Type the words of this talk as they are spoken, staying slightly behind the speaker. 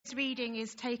Reading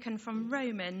is taken from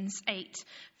Romans 8,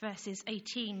 verses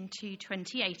 18 to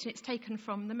 28, and it's taken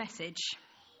from the Message.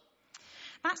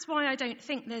 That's why I don't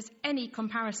think there's any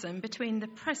comparison between the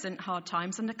present hard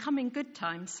times and the coming good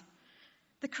times.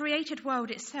 The created world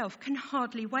itself can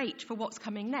hardly wait for what's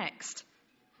coming next.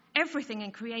 Everything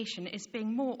in creation is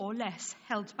being more or less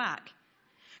held back.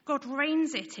 God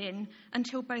reins it in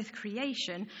until both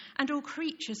creation and all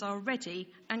creatures are ready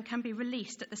and can be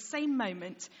released at the same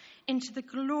moment into the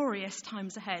glorious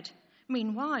times ahead.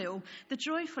 Meanwhile, the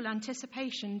joyful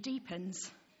anticipation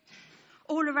deepens.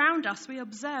 All around us, we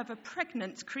observe a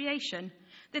pregnant creation.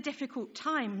 The difficult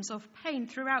times of pain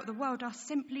throughout the world are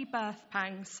simply birth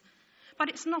pangs. But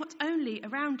it's not only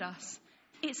around us,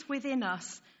 it's within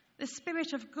us. The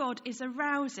Spirit of God is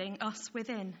arousing us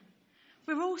within.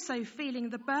 We're also feeling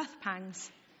the birth pangs.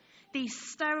 These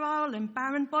sterile and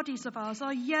barren bodies of ours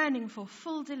are yearning for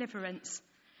full deliverance.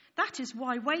 That is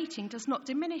why waiting does not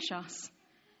diminish us,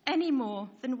 any more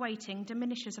than waiting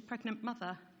diminishes a pregnant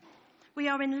mother. We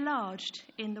are enlarged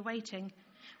in the waiting.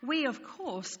 We, of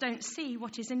course, don't see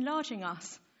what is enlarging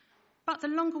us. But the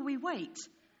longer we wait,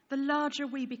 the larger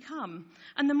we become,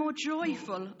 and the more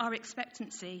joyful our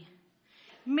expectancy.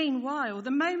 Meanwhile,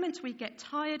 the moment we get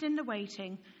tired in the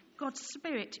waiting, God's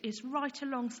Spirit is right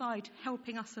alongside,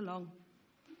 helping us along.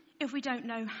 If we don't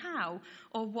know how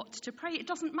or what to pray, it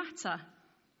doesn't matter.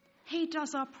 He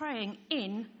does our praying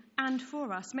in and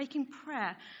for us, making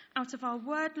prayer out of our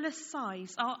wordless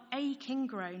sighs, our aching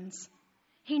groans.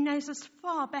 He knows us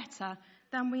far better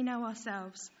than we know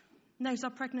ourselves, knows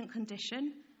our pregnant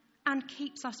condition, and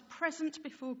keeps us present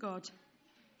before God.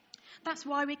 That's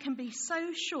why we can be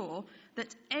so sure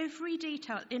that every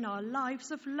detail in our lives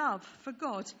of love for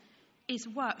God is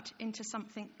worked into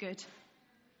something good.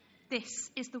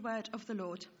 This is the word of the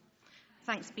Lord.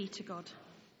 Thanks be to God.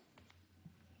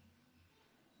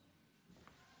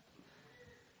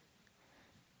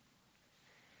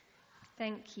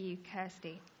 Thank you,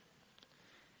 Kirsty.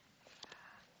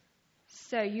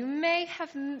 So you may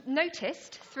have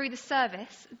noticed through the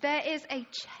service there is a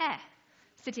chair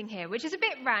sitting here, which is a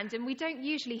bit random. We don't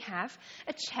usually have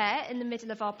a chair in the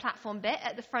middle of our platform bit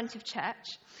at the front of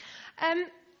church.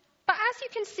 But as you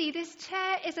can see, this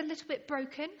chair is a little bit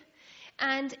broken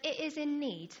and it is in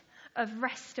need of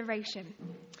restoration.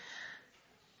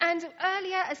 And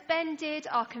earlier, as Ben did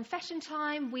our confession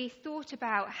time, we thought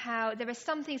about how there are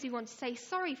some things we want to say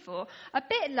sorry for, a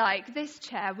bit like this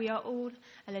chair. We are all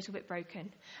a little bit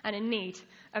broken and in need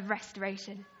of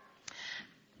restoration.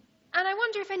 And I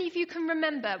wonder if any of you can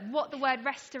remember what the word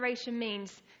restoration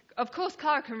means. Of course,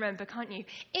 Clara can remember, can't you?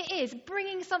 It is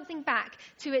bringing something back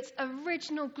to its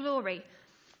original glory.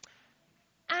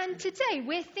 And today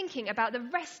we're thinking about the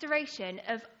restoration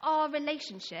of our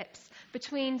relationships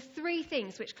between three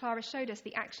things which Clara showed us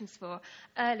the actions for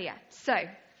earlier. So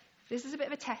this is a bit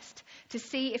of a test to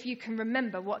see if you can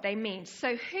remember what they mean.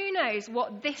 So who knows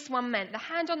what this one meant, the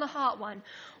hand on the heart one?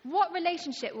 What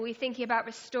relationship were we thinking about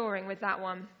restoring with that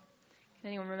one? Can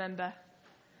anyone remember?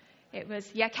 It was,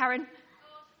 Karen?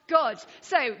 God.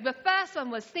 So the first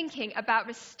one was thinking about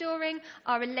restoring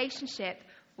our relationship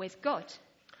with God.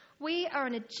 We are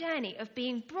on a journey of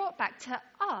being brought back to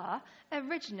our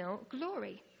original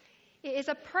glory. It is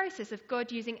a process of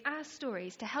God using our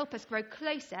stories to help us grow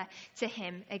closer to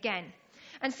him again.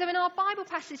 And so in our Bible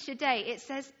passage today, it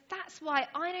says, that's why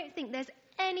I don't think there's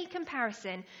any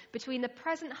comparison between the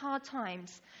present hard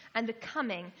times and the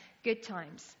coming good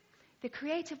times. The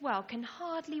creative world can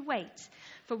hardly wait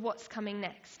for what's coming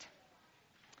next.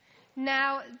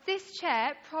 Now, this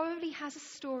chair probably has a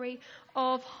story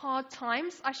of hard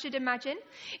times, I should imagine.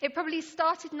 It probably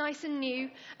started nice and new,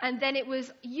 and then it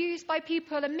was used by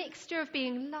people, a mixture of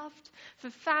being loved for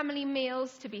family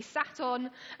meals to be sat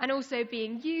on, and also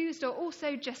being used or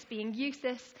also just being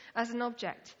useless as an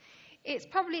object. It's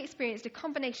probably experienced a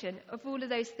combination of all of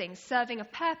those things, serving a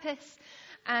purpose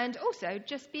and also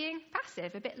just being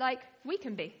passive, a bit like we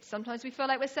can be. Sometimes we feel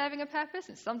like we're serving a purpose,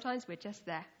 and sometimes we're just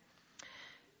there.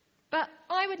 But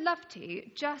I would love to,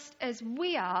 just as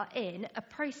we are in a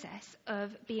process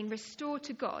of being restored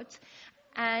to God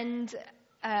and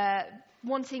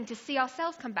wanting to see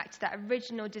ourselves come back to that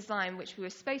original design which we were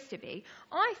supposed to be,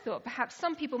 I thought perhaps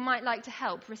some people might like to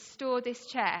help restore this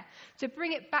chair, to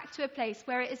bring it back to a place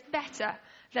where it is better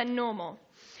than normal.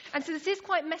 And so this is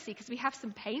quite messy because we have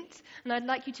some paint, and I'd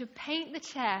like you to paint the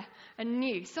chair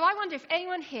anew. So I wonder if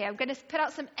anyone here, I'm going to put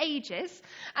out some ages,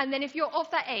 and then if you're of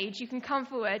that age, you can come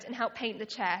forward and help paint the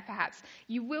chair, perhaps.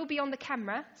 You will be on the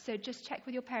camera, so just check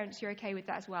with your parents you're okay with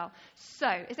that as well. So,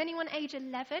 is anyone age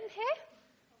 11 here?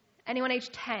 Anyone age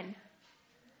 10?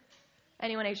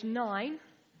 Anyone age 9?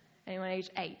 Anyone age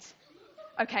 8?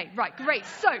 Okay, right, great.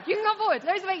 So you can come forward.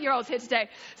 Loads of 8-year-olds here today.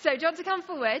 So do you want to come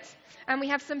forward? And we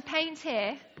have some paint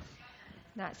here.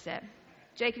 That's it.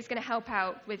 Jacob's going to help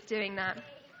out with doing that.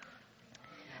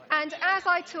 And as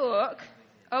I talk,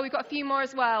 we've got a few more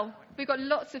as well. We've got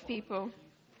lots of people.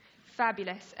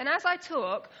 Fabulous. And as I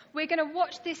talk, we're going to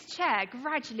watch this chair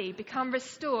gradually become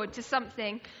restored to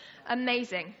something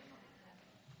amazing.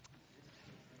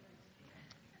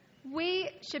 We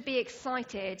should be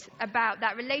excited about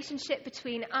that relationship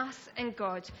between us and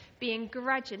God being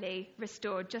gradually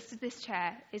restored, just as this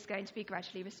chair is going to be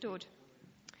gradually restored.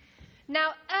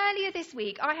 Now, earlier this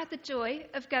week, I had the joy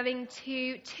of going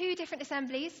to 2 different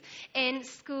assemblies in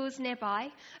schools nearby,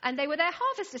 and they were their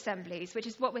harvest assemblies, which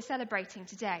is what we're celebrating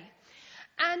today.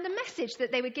 And the message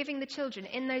that they were giving the children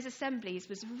in those assemblies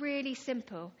was really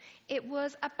simple. It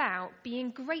was about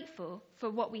being grateful for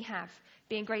what we have,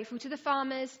 being grateful to the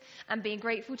farmers and being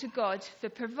grateful to God for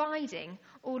providing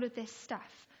all of this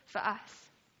stuff for us.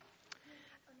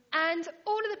 And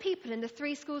all of the people in the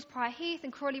 3 schools, Prior Heath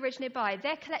and Crawley Ridge nearby,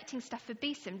 they're collecting stuff for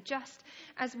Beeson just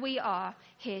as we are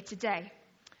here today.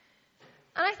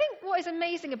 And I think what is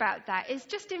amazing about that is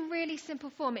just in really simple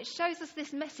form, it shows us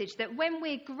this message that when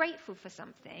we're grateful for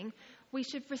something, we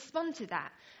should respond to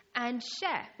that and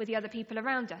share with the other people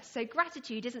around us. So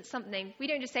gratitude isn't something, we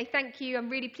don't just say, thank you, I'm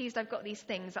really pleased I've got these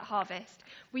things at Harvest.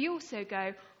 We also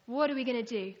go, what are we going to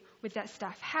do with that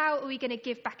stuff? How are we going to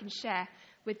give back and share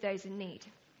with those in need?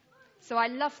 So I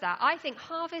love that. I think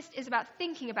Harvest is about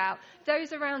thinking about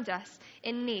those around us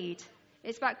in need.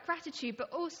 It's about gratitude,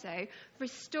 but also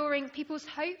restoring people's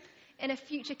hope in a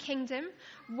future kingdom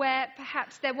where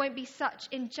perhaps there won't be such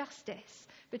injustice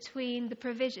between the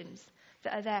provisions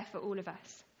that are there for all of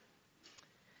us.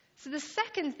 So the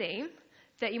second theme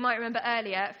that you might remember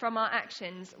earlier from our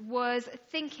actions was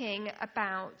thinking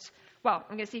about, well,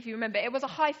 I'm going to see if you remember. It was a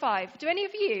high five. Do any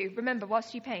of you remember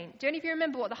whilst you paint? Do any of you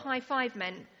remember what the high five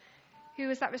meant? Who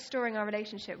was that restoring our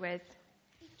relationship with?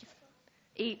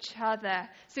 Each other.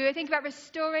 So we think about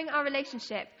restoring our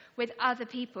relationship with other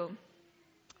people.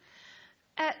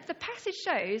 The passage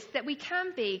shows that we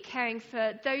can be caring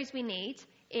for those we need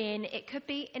it could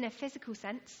be in a physical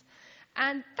sense.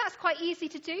 And that's quite easy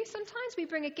to do. Sometimes we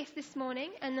bring a gift this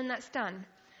morning and then that's done.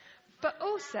 But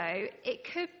also, it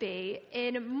could be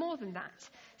in more than that.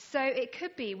 So it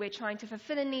could be we're trying to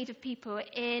fulfill a need of people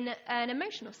in an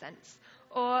emotional sense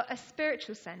or a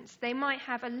spiritual sense. They might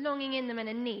have a longing in them and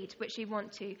a need which we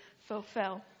want to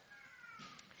fulfill.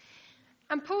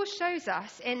 And Paul shows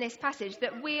us in this passage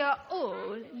that we are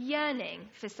all yearning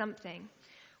for something.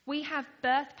 We have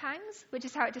birth pangs, which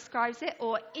is how it describes it,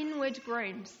 or inward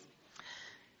groans.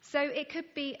 So it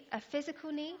could be a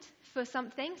physical need for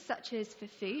something, such as for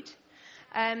food,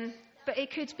 but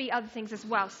it could be other things as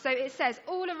well. So it says,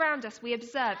 all around us we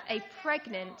observe a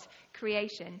pregnant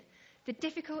creation. The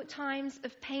difficult times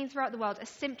of pain throughout the world are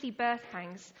simply birth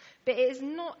pangs, but it is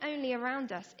not only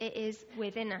around us, it is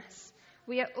within us.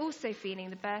 We are also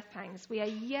feeling the birth pangs. We are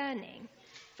yearning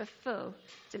for full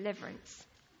deliverance.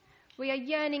 We are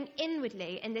yearning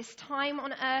inwardly in this time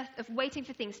on earth of waiting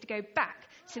for things to go back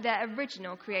to their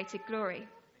original created glory.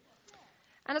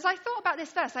 And as I thought about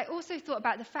this verse, I also thought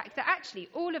about the fact that actually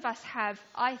all of us have,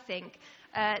 I think,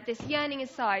 this yearning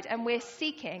inside, and we're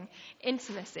seeking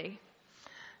intimacy.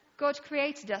 God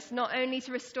created us not only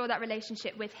to restore that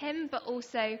relationship with him, but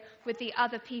also with the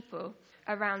other people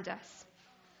around us.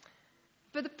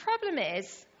 But the problem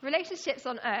is, relationships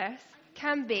on earth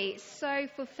can be so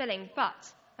fulfilling,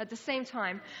 but at the same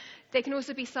time, they can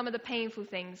also be some of the painful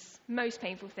things, most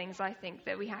painful things, I think,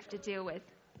 that we have to deal with.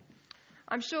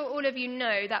 I'm sure all of you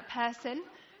know that person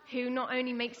who not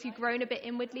only makes you groan a bit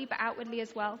inwardly, but outwardly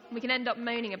as well. We can end up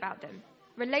moaning about them.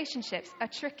 Relationships are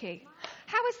tricky.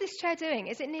 How is this chair doing?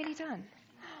 Is it nearly done?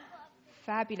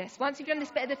 Fabulous. Once we've done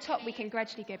this bit at the top, we can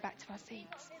gradually go back to our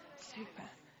seats. Super.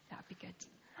 That'd be good.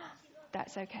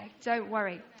 That's okay. Don't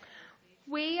worry.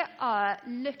 We are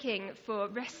looking for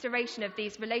restoration of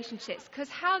these relationships because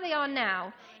how they are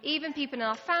now, even people in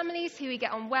our families who we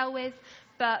get on well with,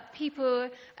 but people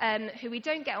who we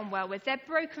don't get on well with, they're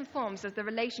broken forms of the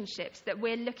relationships that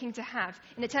we're looking to have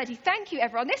in eternity. Thank you,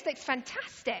 everyone. This looks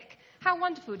fantastic. How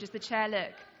wonderful does the chair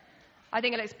look? I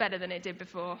think it looks better than it did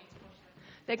before.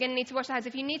 They're going to need to wash their hands.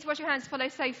 If you need to wash your hands, follow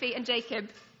Sophie and Jacob.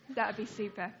 That would be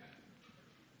super.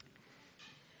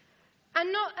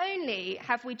 And not only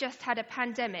have we just had a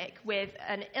pandemic with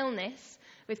an illness,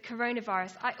 with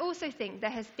coronavirus, I also think there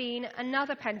has been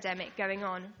another pandemic going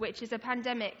on, which is a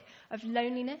pandemic of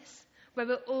loneliness, where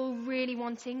we're all really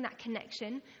wanting that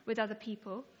connection with other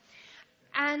people.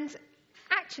 And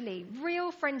Actually,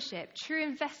 real friendship, true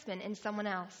investment in someone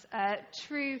else,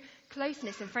 true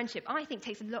closeness in friendship, I think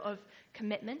takes a lot of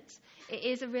commitment. It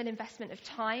is a real investment of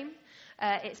time.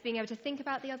 It's being able to think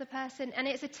about the other person, and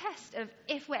it's a test of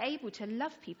if we're able to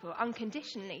love people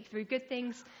unconditionally through good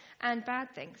things and bad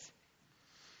things.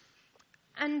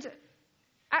 And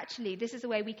actually, this is a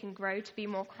way we can grow to be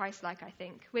more Christ-like, I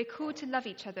think. We're called to love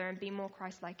each other and be more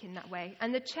Christ-like in that way.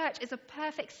 And the church is a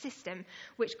perfect system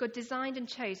which God designed and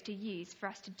chose to use for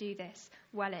us to do this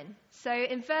well in. So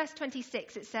in verse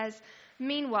 26, it says,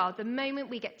 "Meanwhile, the moment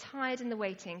we get tired in the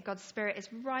waiting, God's Spirit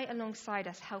is right alongside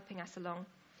us, helping us along.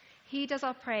 He does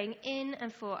our praying in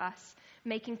and for us,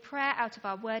 making prayer out of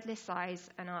our wordless sighs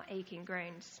and our aching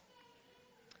groans."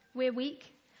 We're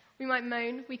weak. We might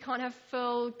moan, we can't have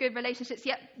full, good relationships,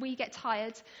 yet we get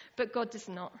tired, but God does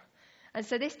not. And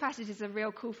so this passage is a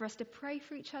real call for us to pray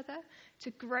for each other, to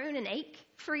groan and ache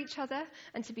for each other,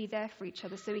 and to be there for each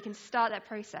other so we can start that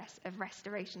process of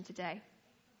restoration today.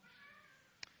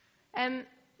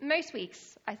 Most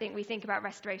weeks, I think we think about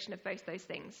restoration of both those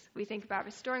things. We think about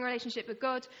restoring our relationship with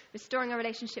God, restoring our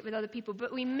relationship with other people,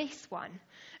 but we miss one.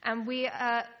 And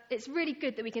it's really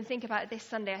good that we can think about it this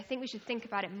Sunday. I think we should think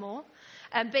about it more.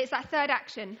 But it's that third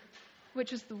action,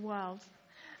 which was the world.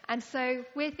 And so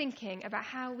we're thinking about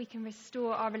how we can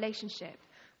restore our relationship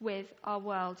with our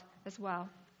world as well.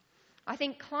 I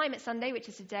think Climate Sunday, which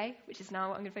is today, which is now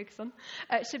what I'm going to focus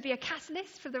on, should be a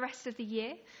catalyst for the rest of the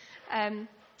year.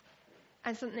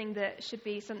 And something that should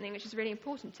be something which is really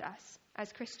important to us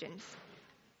as Christians.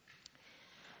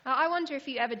 Now, I wonder if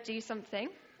you ever do something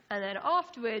and then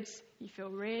afterwards you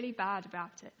feel really bad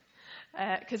about it.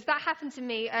 Because that happened to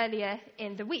me earlier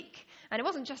in the week. And it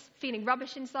wasn't just feeling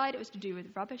rubbish inside, it was to do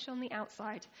with rubbish on the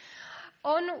outside.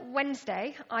 On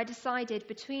Wednesday, I decided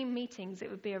between meetings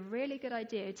it would be a really good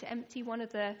idea to empty one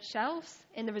of the shelves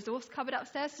in the resource cupboard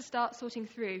upstairs to start sorting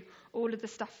through all of the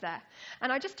stuff there.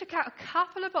 And I just took out a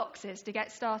couple of boxes to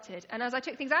get started. And as I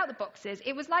took things out of the boxes,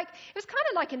 it was kind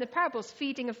of like in the parables,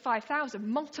 feeding of 5,000,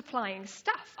 multiplying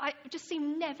stuff. It just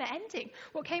seemed never ending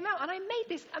what came out. And I made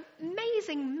this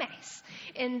amazing mess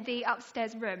in the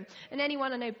upstairs room. And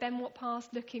anyone I know, Ben walked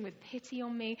past looking with pity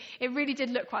on me. It really did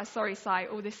look quite a sorry sight,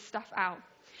 all this stuff out.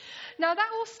 Now, that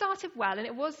all started well, and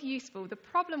it was useful. The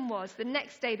problem was the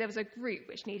next day there was a group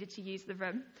which needed to use the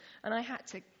room, and I had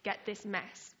to get this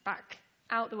mess back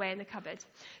out the way in the cupboard.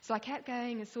 So I kept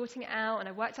going and sorting it out, and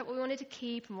I worked out what we wanted to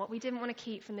keep and what we didn't want to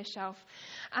keep from the shelf.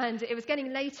 And it was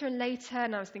getting later and later,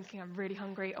 and I was thinking, I'm really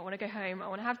hungry, I want to go home, I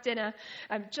want to have dinner.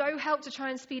 Joe helped to try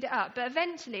and speed it up, but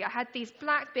eventually I had these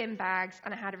black bin bags,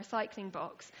 and I had a recycling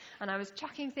box, and I was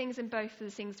chucking things in both of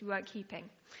the things we weren't keeping.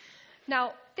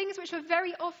 Now, things which were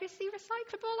very obviously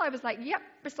recyclable, I was like, yep,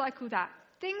 recycle that.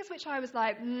 Things which I was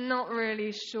like, not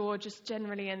really sure, just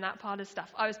generally in that pile of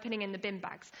stuff, I was putting in the bin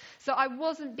bags. So I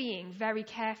wasn't being very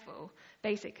careful,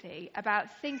 basically, about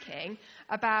thinking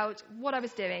about what I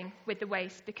was doing with the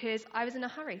waste because I was in a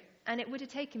hurry. And it would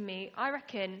have taken me, I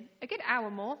reckon, a good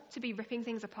hour more to be ripping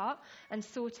things apart and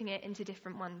sorting it into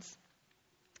different ones.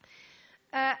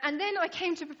 And then I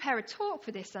came to prepare a talk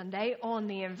for this Sunday on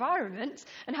the environment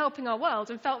and helping our world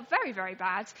and felt very, very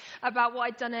bad about what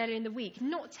I'd done earlier in the week,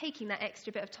 not taking that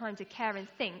extra bit of time to care and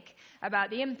think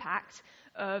about the impact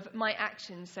of my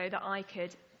actions so that I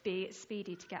could be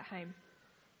speedy to get home.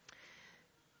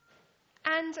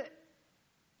 And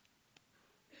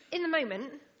in the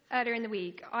moment, earlier in the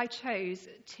week, I chose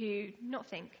to not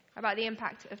think about the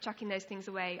impact of chucking those things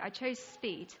away. I chose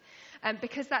speed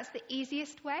because that's the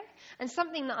easiest way. And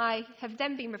something that I have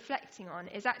then been reflecting on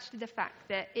is actually the fact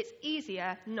that it's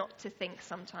easier not to think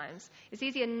sometimes. It's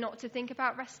easier not to think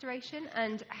about restoration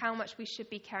and how much we should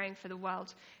be caring for the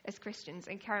world as Christians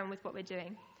and carrying on with what we're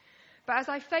doing. But as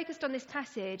I focused on this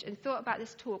passage and thought about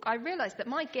this talk, I realised that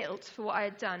my guilt for what I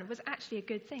had done was actually a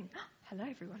good thing. Hello,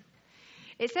 everyone.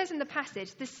 It says in the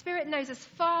passage, the Spirit knows us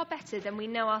far better than we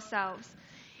know ourselves.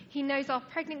 He knows our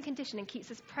pregnant condition and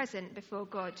keeps us present before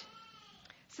God.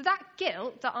 So that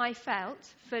guilt that I felt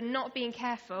for not being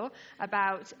careful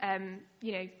about,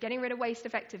 getting rid of waste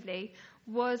effectively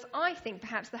was, I think,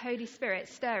 perhaps the Holy Spirit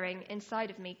stirring inside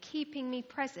of me, keeping me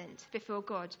present before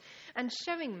God and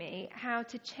showing me how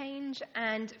to change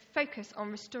and focus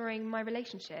on restoring my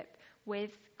relationship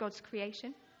with God's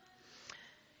creation.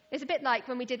 It's a bit like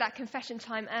when we did that confession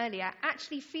time earlier.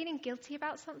 Actually feeling guilty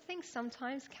about something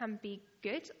sometimes can be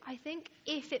good, I think,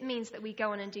 if it means that we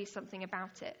go on and do something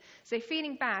about it. So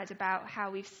feeling bad about how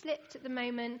we've slipped at the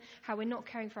moment, how we're not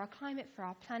caring for our climate, for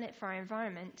our planet, for our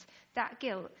environment, that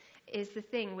guilt is the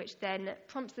thing which then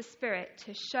prompts the Spirit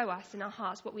to show us in our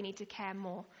hearts what we need to care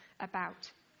more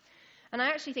about. And I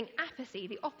actually think apathy,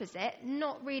 the opposite,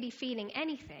 not really feeling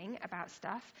anything about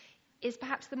stuff, is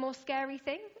perhaps the more scary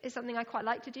thing. It's something I quite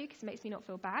like to do because it makes me not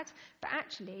feel bad. But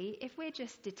actually, if we're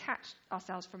just detached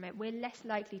ourselves from it, we're less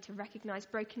likely to recognize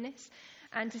brokenness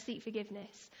and to seek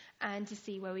forgiveness and to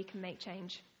see where we can make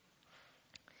change.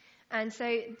 And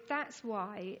so that's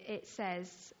why it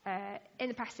says in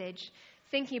the passage,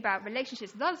 thinking about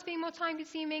relationships with others being more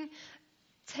time-consuming,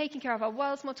 taking care of our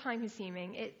world's more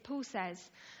time-consuming. Paul says,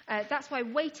 that's why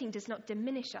waiting does not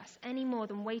diminish us any more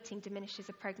than waiting diminishes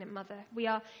a pregnant mother. We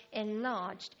are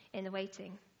enlarged in the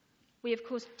waiting. We, of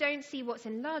course, don't see what's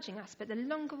enlarging us, but the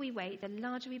longer we wait, the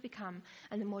larger we become,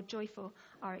 and the more joyful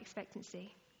our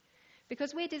expectancy.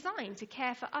 Because we're designed to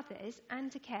care for others and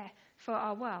to care for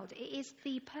our world. It is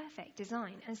the perfect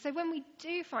design. And so when we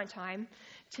do find time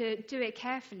to do it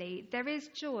carefully, there is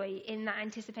joy in that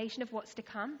anticipation of what's to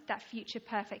come, that future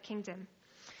perfect kingdom.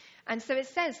 And so it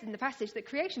says in the passage that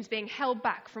creation's being held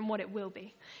back from what it will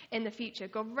be in the future.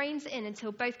 God reins it in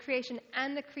until both creation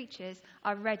and the creatures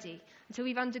are ready, until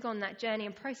we've undergone that journey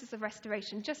and process of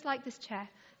restoration, just like this chair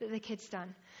that the kids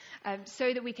done,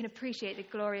 so that we can appreciate the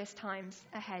glorious times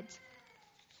ahead.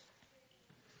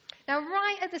 Now,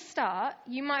 right at the start,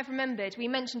 you might have remembered we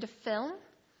mentioned a film.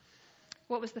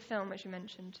 What was the film which we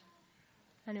mentioned?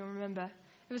 Anyone remember?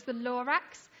 It was The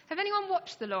Lorax. Have anyone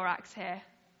watched The Lorax here?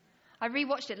 I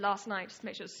rewatched it last night just to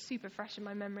make sure it's super fresh in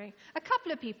my memory. A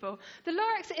couple of people. The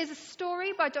Lorax is a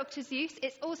story by Dr. Seuss.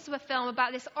 It's also a film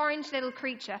about this orange little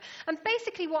creature. And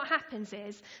basically what happens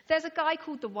is there's a guy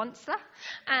called the Onceler,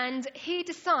 and he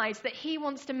decides that he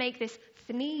wants to make this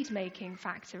Thneed-making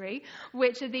factory,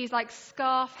 which are these like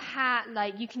scarf, hat,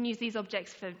 like you can use these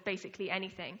objects for basically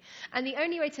anything. And the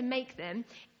only way to make them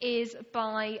is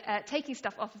by taking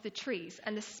stuff off of the trees.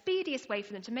 And the speediest way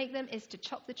for them to make them is to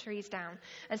chop the trees down.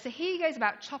 And so he goes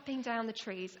about chopping down the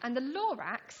trees. And the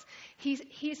Lorax,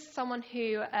 he's someone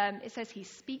who, it says he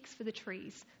speaks for the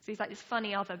trees. So he's like this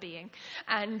funny other being.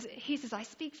 And he says, I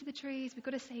speak for the trees, we've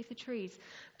got to save the trees.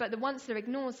 But the Onceler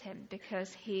ignores him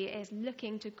because he is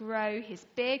looking to grow his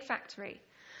big factory.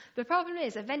 The problem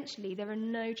is, eventually, there are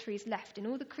no trees left, and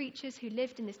all the creatures who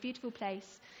lived in this beautiful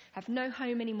place have no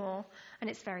home anymore, and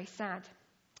it's very sad.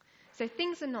 So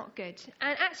things are not good.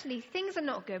 And actually, things are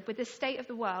not good with the state of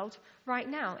the world right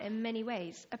now in many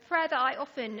ways. A prayer that I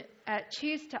often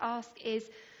choose to ask is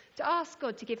to ask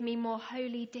God to give me more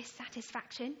holy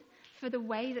dissatisfaction for the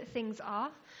way that things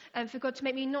are, and for God to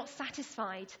make me not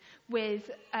satisfied with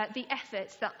the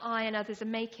efforts that I and others are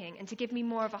making, and to give me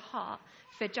more of a heart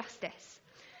for justice.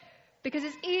 Because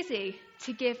it's easy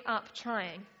to give up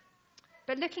trying.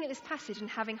 But looking at this passage and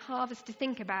having harvest to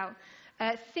think about,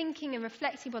 thinking and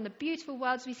reflecting on the beautiful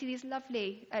worlds, we see these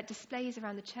lovely displays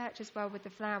around the church as well with the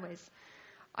flowers.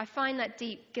 I find that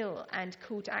deep guilt and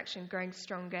call to action growing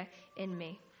stronger in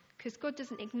me. Because God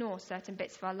doesn't ignore certain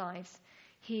bits of our lives.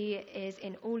 He is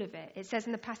in all of it. It says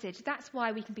in the passage, that's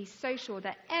why we can be so sure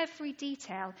that every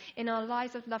detail in our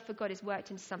lives of love for God is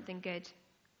worked into something good.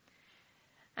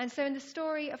 And so in the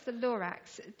story of the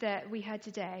Lorax that we heard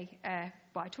today, I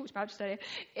talked about just earlier,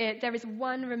 there is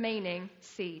one remaining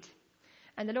seed.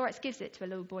 And the Lorax gives it to a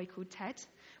little boy called Ted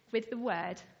with the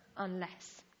word,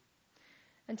 unless.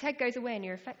 And Ted goes away and he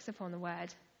reflects upon the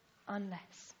word,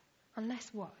 unless. Unless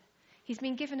what? He's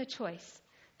been given a choice.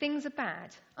 Things are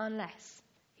bad unless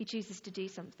he chooses to do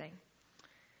something.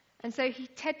 And so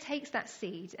Ted takes that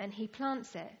seed and he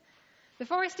plants it. The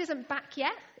forest isn't back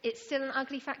yet. It's still an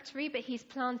ugly factory, but he's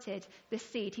planted the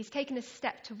seed. He's taken a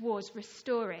step towards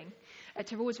restoring,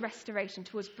 towards restoration,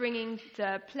 towards bringing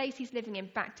the place he's living in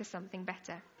back to something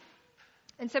better.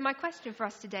 And so my question for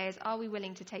us today is, are we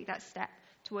willing to take that step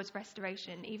towards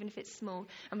restoration, even if it's small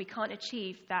and we can't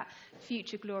achieve that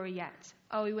future glory yet?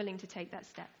 Are we willing to take that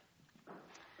step?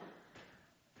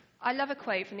 I love a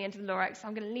quote from the end of the Lorax.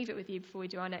 I'm going to leave it with you before we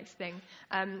do our next thing.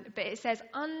 But it says,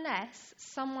 unless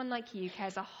someone like you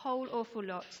cares a whole awful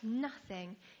lot,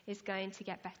 nothing is going to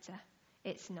get better.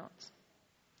 It's not.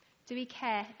 Do we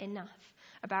care enough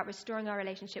about restoring our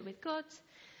relationship with God,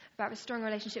 about restoring our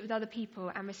relationship with other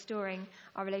people, and restoring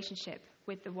our relationship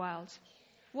with the world?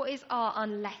 What is our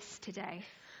unless today?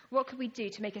 What could we do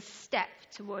to make a step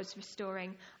towards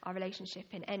restoring our relationship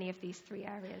in any of these three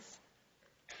areas?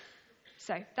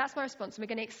 So that's my response, and we're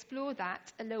going to explore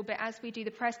that a little bit as we do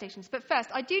the prayer stations. But first,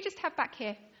 I do just have back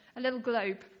here a little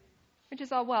globe, which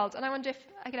is our world. And I wonder if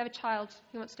I could have a child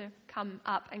who wants to come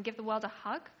up and give the world a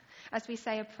hug as we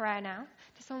say a prayer now.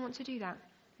 Does someone want to do that?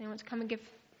 Anyone want to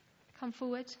come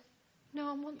forward? No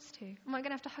one wants to. Am I going to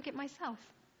have to hug it myself?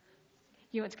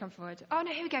 You want to come forward? Oh,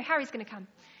 no, here we go. Harry's going to come.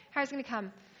 Harry's going to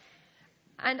come.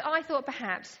 And I thought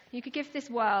perhaps you could give this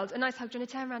world a nice hug. Do you want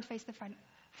to turn around and face the front?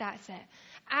 That's it.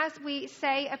 As we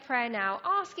say a prayer now,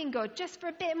 asking God just for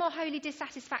a bit more holy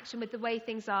dissatisfaction with the way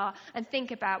things are and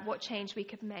think about what change we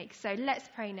could make. So let's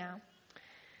pray now.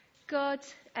 God,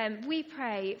 we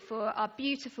pray for our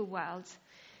beautiful world.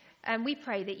 And we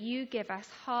pray that you give us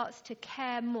hearts to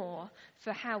care more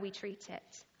for how we treat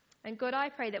it. And God, I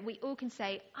pray that we all can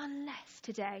say, unless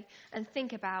today, and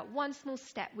think about one small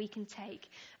step we can take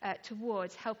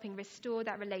towards helping restore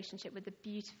that relationship with the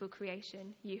beautiful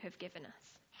creation you have given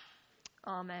us.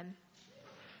 Amen.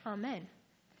 Amen.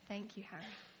 Thank you, Harry.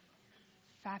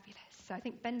 Fabulous. So I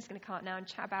think Ben's going to come out now and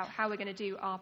chat about how we're going to do our